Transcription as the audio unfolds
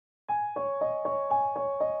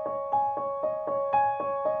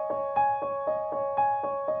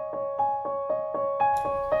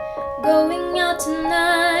Going out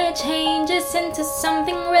tonight changes into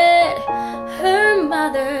something red. Her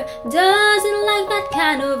mother doesn't like that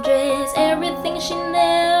kind of dress. Everything she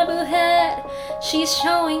never had, she's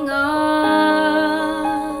showing off.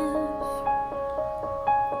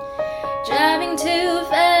 Driving too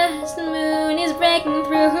fast, the moon is breaking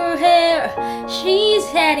through her hair. She's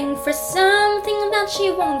heading for something that she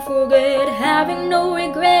won't forget. Having no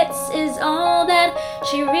regrets is all that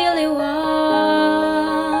she really wants.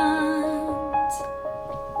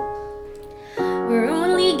 We're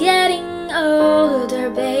only getting older,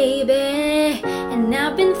 baby, and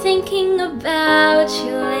I've been thinking about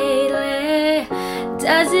you lately.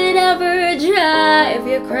 Does it ever drive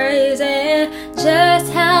you crazy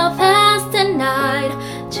just how fast the night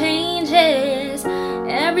changes?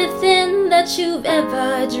 Everything that you've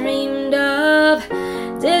ever dreamed of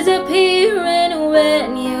disappearing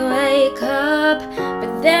when you wake up.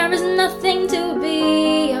 But there is nothing to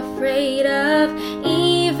be afraid of.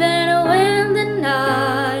 Even when the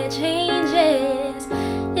night changes,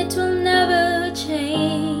 it will never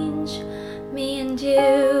change me and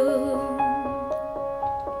you.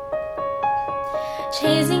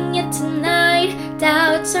 Chasing it tonight,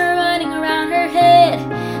 doubts are running around her head.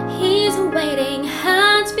 He's waiting,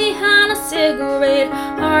 hands behind a cigarette.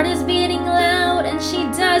 Heart is beating loud and she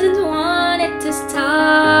doesn't want it to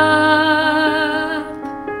stop.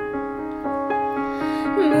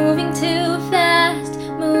 Moving too fast,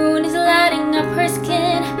 moon is lighting up her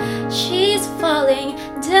skin. She's falling,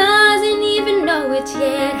 doesn't even know it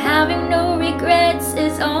yet. Having no regrets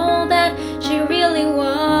is all that she really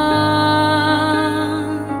wants.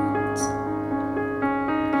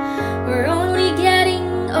 We're only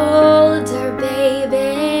getting older,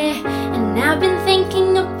 baby, and I've been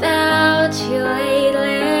thinking about you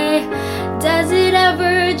lately. Does it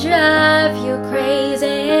ever drive you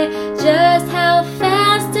crazy just how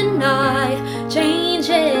fast the night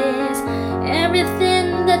changes?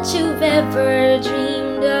 Everything that you've ever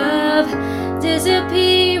dreamed of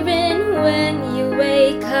disappearing when you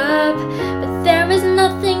wake up.